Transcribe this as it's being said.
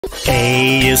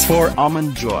A is for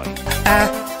Almond Joy.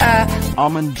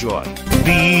 Almond Joy.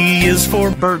 B is for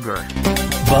Burger.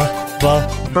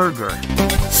 Burger.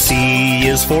 C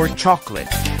is for Chocolate.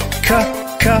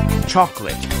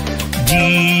 Chocolate.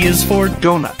 D is for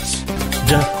Donuts.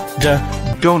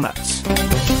 Donuts.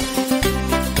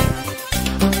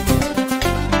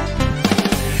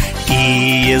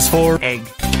 E is for Egg.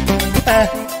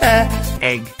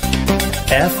 Egg.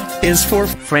 F is for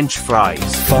French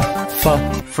fries.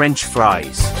 French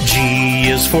fries. G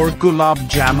is for Gulab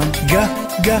Jamun.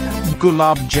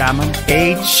 Gulab Jamun.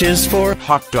 H is for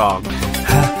Hot dog.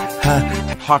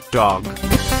 Hot dog.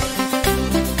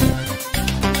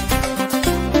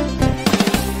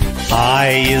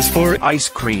 I is for Ice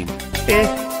cream.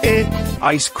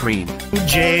 Ice cream.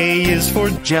 J is for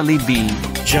Jelly bean.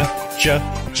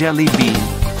 Jelly bean.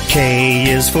 K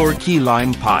is for Key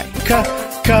lime pie.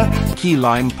 Key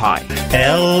lime pie.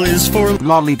 L is for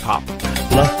Lollipop.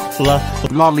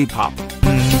 Lollipop.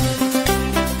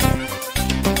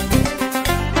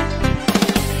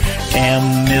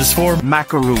 M is for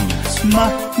Macaroons.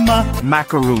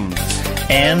 Macaroons.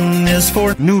 N is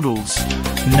for Noodles.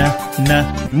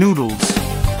 Noodles.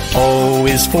 O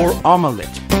is for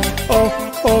Omelette.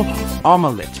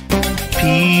 Omelette.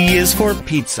 P is for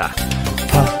Pizza.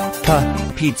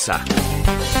 Pizza.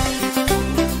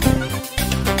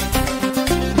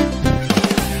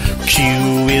 Q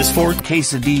is for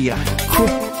Quesadilla.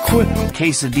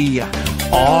 Quesadilla.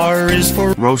 R is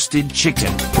for Roasted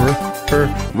chicken.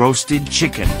 Roasted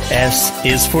chicken. S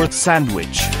is for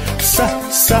Sandwich.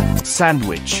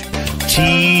 Sandwich.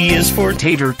 T is for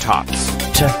Tater tots.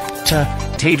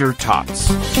 Tater tots.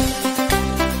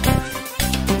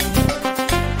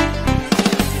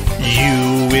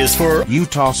 U is for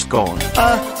Utah scone.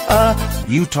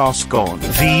 Utah scone.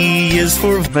 V is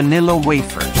for Vanilla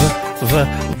wafers.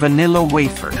 Vanilla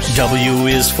wafers. W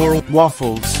is for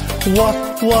Waffles.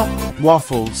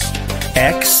 Waffles.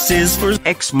 X is for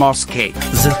Xmas cake.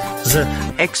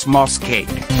 Xmas cake.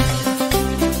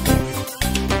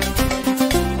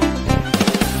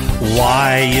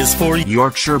 Y is for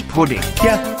Yorkshire pudding.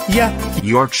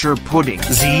 Yorkshire pudding.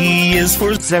 Z is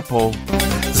for Zeppo.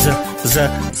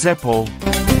 Zeppo.